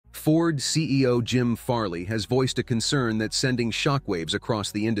Ford CEO Jim Farley has voiced a concern that's sending shockwaves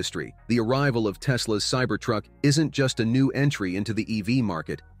across the industry. The arrival of Tesla's Cybertruck isn't just a new entry into the EV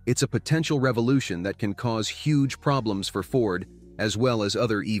market, it's a potential revolution that can cause huge problems for Ford as well as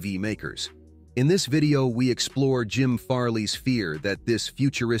other EV makers. In this video, we explore Jim Farley's fear that this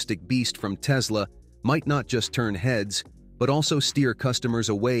futuristic beast from Tesla might not just turn heads, but also steer customers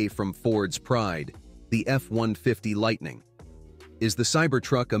away from Ford's pride, the F-150 Lightning. Is the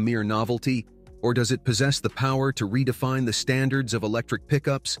Cybertruck a mere novelty, or does it possess the power to redefine the standards of electric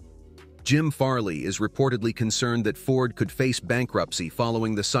pickups? Jim Farley is reportedly concerned that Ford could face bankruptcy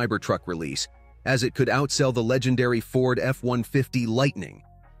following the Cybertruck release, as it could outsell the legendary Ford F-150 Lightning.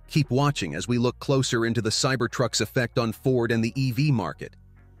 Keep watching as we look closer into the Cybertruck's effect on Ford and the EV market.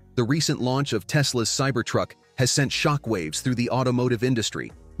 The recent launch of Tesla's Cybertruck has sent shockwaves through the automotive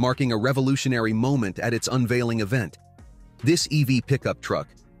industry, marking a revolutionary moment at its unveiling event. This EV pickup truck,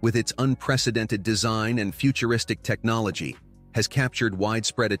 with its unprecedented design and futuristic technology, has captured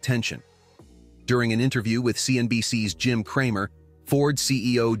widespread attention. During an interview with CNBC's Jim Cramer, Ford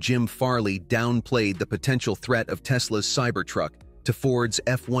CEO Jim Farley downplayed the potential threat of Tesla's Cybertruck to Ford's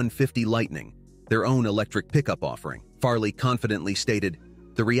F-150 Lightning, their own electric pickup offering. Farley confidently stated,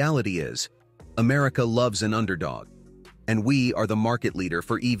 "The reality is, America loves an underdog, and we are the market leader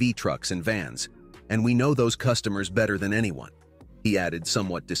for EV trucks and vans, and we know those customers better than anyone." He added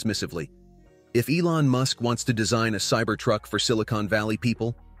somewhat dismissively, "If Elon Musk wants to design a Cybertruck for Silicon Valley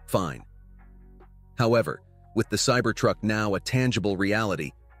people, fine." However, with the Cybertruck now a tangible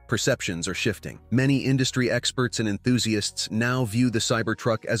reality, perceptions are shifting. Many industry experts and enthusiasts now view the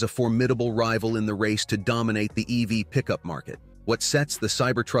Cybertruck as a formidable rival in the race to dominate the EV pickup market. What sets the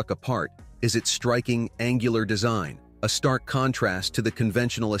Cybertruck apart is its striking, angular design, a stark contrast to the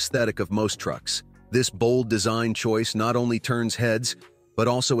conventional aesthetic of most trucks. This bold design choice not only turns heads, but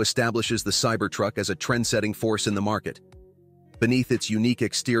also establishes the Cybertruck as a trend-setting force in the market. Beneath its unique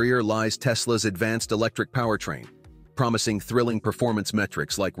exterior lies Tesla's advanced electric powertrain, promising thrilling performance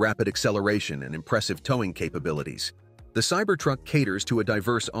metrics like rapid acceleration and impressive towing capabilities. The Cybertruck caters to a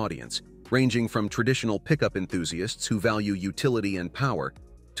diverse audience, ranging from traditional pickup enthusiasts who value utility and power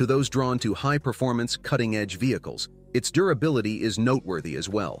to those drawn to high-performance, cutting-edge vehicles. Its durability is noteworthy as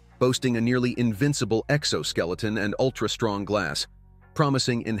well, boasting a nearly invincible exoskeleton and ultra-strong glass,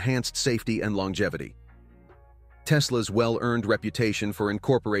 promising enhanced safety and longevity. Tesla's well-earned reputation for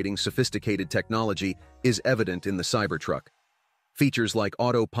incorporating sophisticated technology is evident in the Cybertruck. Features like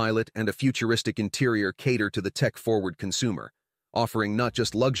autopilot and a futuristic interior cater to the tech-forward consumer, offering not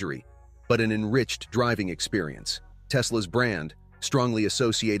just luxury, but an enriched driving experience. Tesla's brand, strongly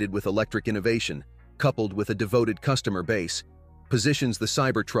associated with electric innovation, coupled with a devoted customer base, positions the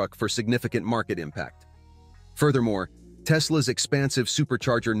Cybertruck for significant market impact. Furthermore, Tesla's expansive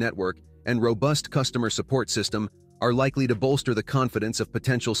supercharger network and robust customer support system are likely to bolster the confidence of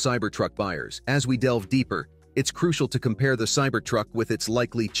potential Cybertruck buyers. As we delve deeper, it's crucial to compare the Cybertruck with its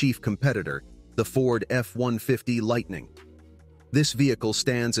likely chief competitor, the Ford F-150 Lightning. This vehicle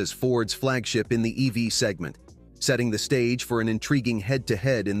stands as Ford's flagship in the EV segment, setting the stage for an intriguing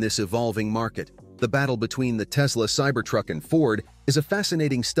head-to-head in this evolving market. The battle between the Tesla Cybertruck and Ford is a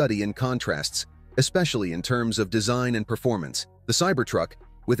fascinating study in contrasts, especially in terms of design and performance. The Cybertruck,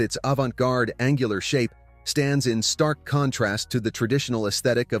 with its avant-garde angular shape, stands in stark contrast to the traditional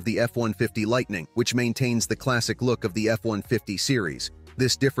aesthetic of the F-150 Lightning, which maintains the classic look of the F-150 series.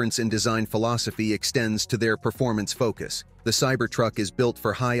 This difference in design philosophy extends to their performance focus. The Cybertruck is built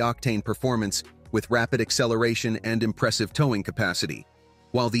for high-octane performance with rapid acceleration and impressive towing capacity,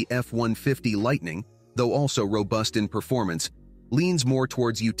 while the F-150 Lightning, though also robust in performance, leans more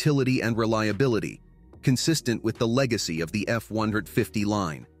towards utility and reliability, consistent with the legacy of the F-150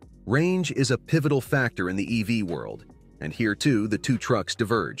 line. Range is a pivotal factor in the EV world, and here too the two trucks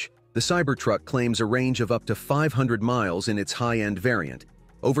diverge. The Cybertruck claims a range of up to 500 miles in its high-end variant,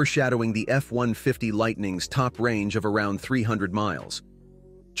 overshadowing the F-150 Lightning's top range of around 300 miles.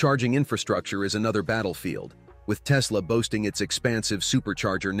 Charging infrastructure is another battlefield, with Tesla boasting its expansive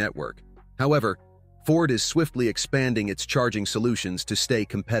supercharger network. However, Ford is swiftly expanding its charging solutions to stay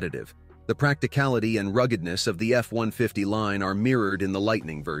competitive. The practicality and ruggedness of the F-150 line are mirrored in the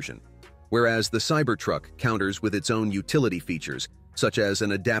Lightning version, whereas the Cybertruck counters with its own utility features, such as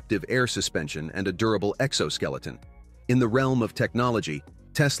an adaptive air suspension and a durable exoskeleton. In the realm of technology,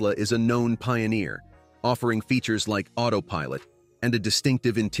 Tesla is a known pioneer, offering features like autopilot and a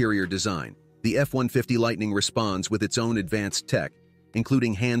distinctive interior design. The F-150 Lightning responds with its own advanced tech,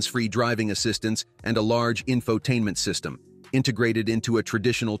 including hands-free driving assistance and a large infotainment system, integrated into a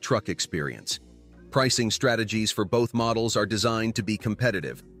traditional truck experience. Pricing strategies for both models are designed to be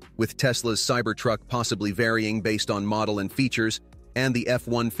competitive, with Tesla's Cybertruck possibly varying based on model and features, and the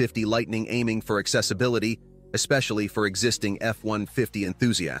F-150 Lightning aiming for accessibility, especially for existing F-150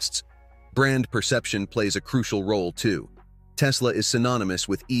 enthusiasts. Brand perception plays a crucial role too. Tesla is synonymous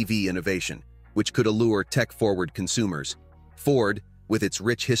with EV innovation, which could allure tech-forward consumers. Ford, with its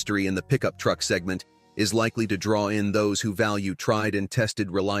rich history in the pickup truck segment, is likely to draw in those who value tried and tested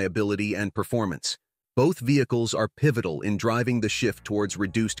reliability and performance. Both vehicles are pivotal in driving the shift towards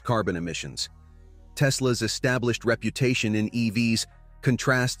reduced carbon emissions. Tesla's established reputation in EVs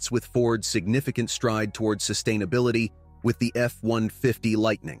contrasts with Ford's significant stride towards sustainability with the F-150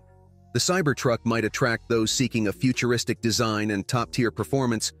 Lightning. The Cybertruck might attract those seeking a futuristic design and top-tier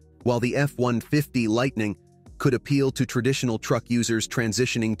performance, while the F-150 Lightning could appeal to traditional truck users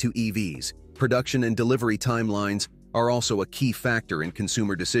transitioning to EVs. Production and delivery timelines are also a key factor in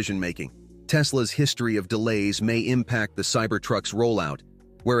consumer decision-making. Tesla's history of delays may impact the Cybertruck's rollout,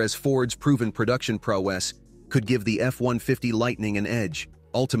 whereas Ford's proven production prowess could give the F-150 Lightning an edge.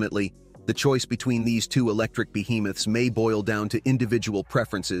 Ultimately, the choice between these two electric behemoths may boil down to individual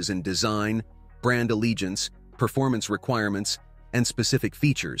preferences in design, brand allegiance, performance requirements, and specific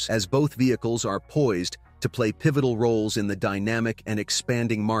features, as both vehicles are poised to play pivotal roles in the dynamic and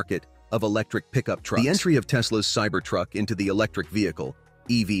expanding market of electric pickup trucks. The entry of Tesla's Cybertruck into the electric vehicle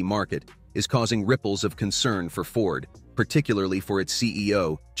 (EV) market is causing ripples of concern for Ford, particularly for its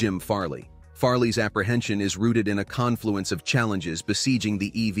CEO, Jim Farley. Farley's apprehension is rooted in a confluence of challenges besieging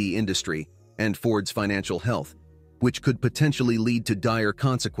the EV industry and Ford's financial health, which could potentially lead to dire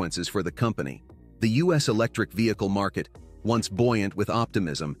consequences for the company. The U.S. electric vehicle market, once buoyant with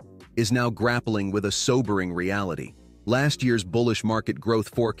optimism, is now grappling with a sobering reality. Last year's bullish market growth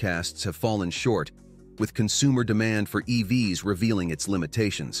forecasts have fallen short, with consumer demand for EVs revealing its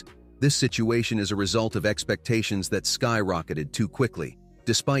limitations. This situation is a result of expectations that skyrocketed too quickly.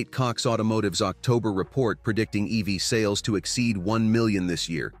 Despite Cox Automotive's October report predicting EV sales to exceed 1 million this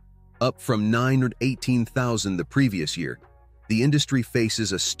year, up from 918,000 the previous year, the industry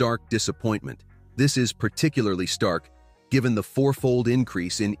faces a stark disappointment. This is particularly stark given the fourfold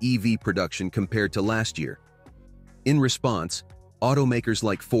increase in EV production compared to last year. In response, automakers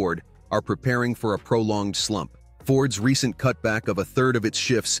like Ford are preparing for a prolonged slump. Ford's recent cutback of a third of its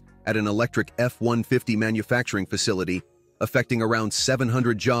shifts at an electric F-150 manufacturing facility, affecting around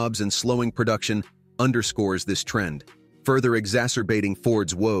 700 jobs and slowing production, underscores this trend. Further exacerbating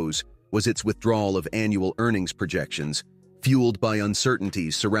Ford's woes was its withdrawal of annual earnings projections, fueled by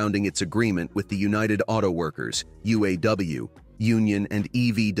uncertainties surrounding its agreement with the United Auto Workers (UAW) union and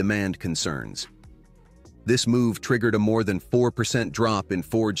EV demand concerns. This move triggered a more than 4% drop in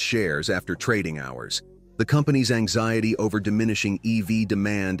Ford's shares after trading hours. The company's anxiety over diminishing EV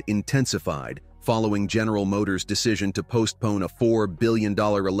demand intensified following General Motors' decision to postpone a $4 billion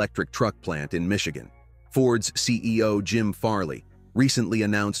electric truck plant in Michigan. Ford's CEO Jim Farley recently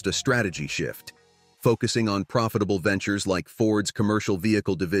announced a strategy shift, focusing on profitable ventures like Ford's commercial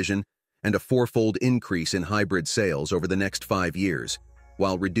vehicle division and a fourfold increase in hybrid sales over the next 5 years,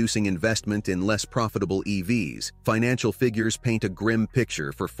 while reducing investment in less profitable EVs. Financial figures paint a grim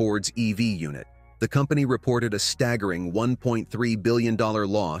picture for Ford's EV unit. The company reported a staggering $1.3 billion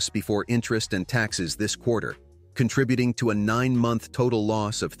loss before interest and taxes this quarter, contributing to a 9-month total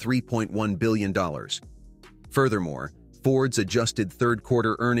loss of $3.1 billion. Furthermore, Ford's adjusted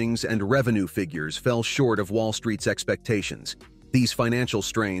third-quarter earnings and revenue figures fell short of Wall Street's expectations. These financial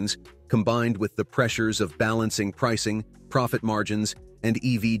strains, combined with the pressures of balancing pricing, profit margins, and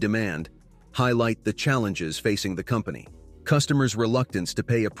EV demand, highlight the challenges facing the company. Customers' reluctance to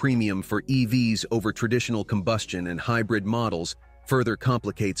pay a premium for EVs over traditional combustion and hybrid models further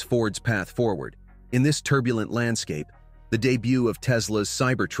complicates Ford's path forward. In this turbulent landscape, the debut of Tesla's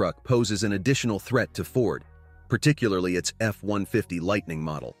Cybertruck poses an additional threat to Ford, particularly its F-150 Lightning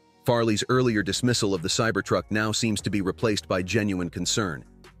model. Farley's earlier dismissal of the Cybertruck now seems to be replaced by genuine concern.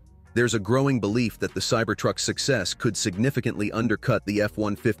 There's a growing belief that the Cybertruck's success could significantly undercut the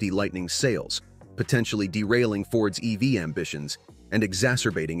F-150 Lightning's sales, potentially derailing Ford's EV ambitions and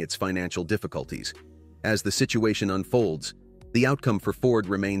exacerbating its financial difficulties. As the situation unfolds, the outcome for Ford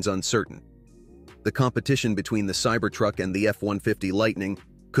remains uncertain. The competition between the Cybertruck and the F-150 Lightning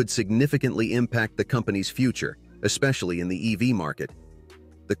could significantly impact the company's future, especially in the EV market.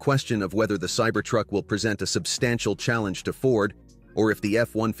 The question of whether the Cybertruck will present a substantial challenge to Ford or if the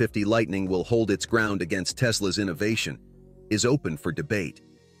F-150 Lightning will hold its ground against Tesla's innovation is open for debate.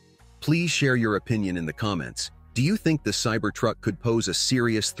 Please share your opinion in the comments. Do you think the Cybertruck could pose a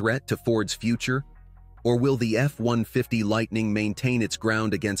serious threat to Ford's future? Or will the F-150 Lightning maintain its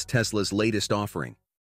ground against Tesla's latest offering?